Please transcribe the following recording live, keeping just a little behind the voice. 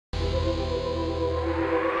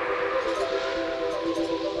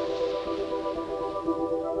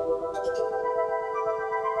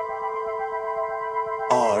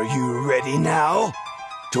Ready now?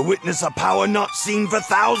 To witness a power not seen for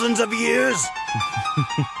thousands of years?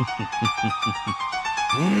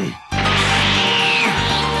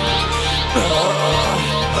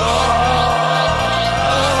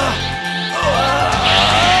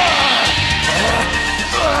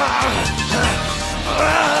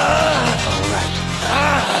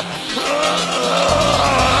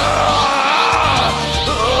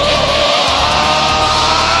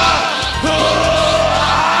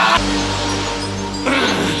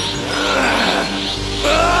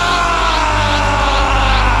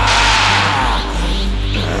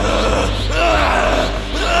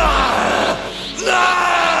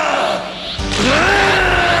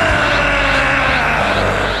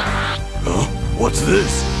 What's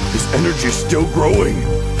this? His energy's still growing.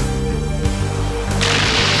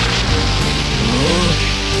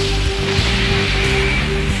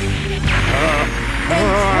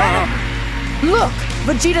 Incredible! Look!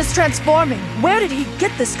 Vegeta's transforming. Where did he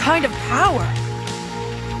get this kind of power?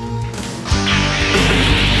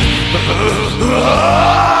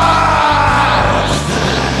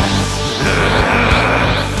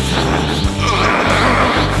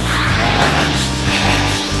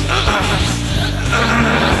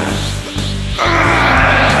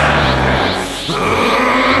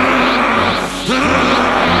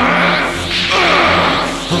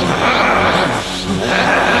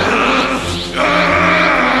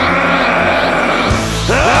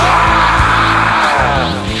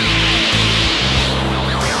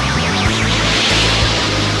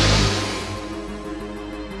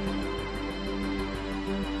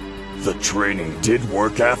 The training did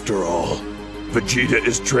work after all. Vegeta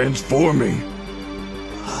is transforming.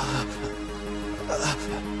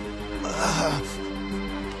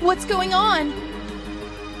 What's going on?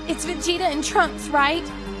 It's Vegeta and Trunks, right?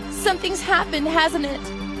 Something's happened, hasn't it?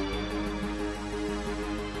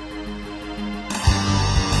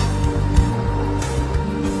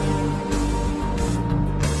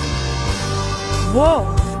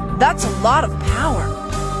 Whoa! That's a lot of power.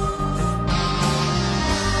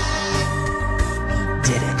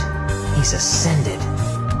 He did it. He's ascended.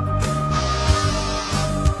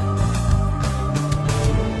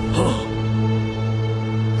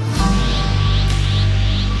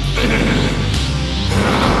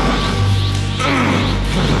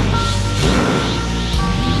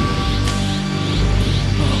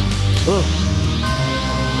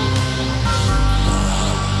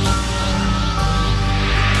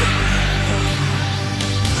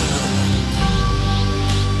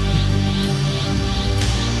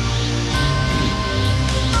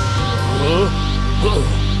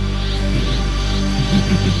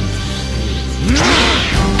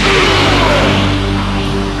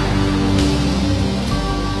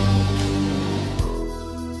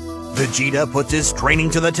 Vegeta puts his training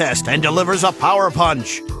to the test and delivers a power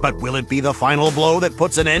punch. But will it be the final blow that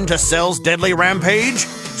puts an end to Cell's deadly rampage?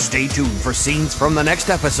 Stay tuned for scenes from the next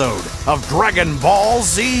episode of Dragon Ball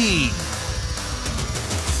Z!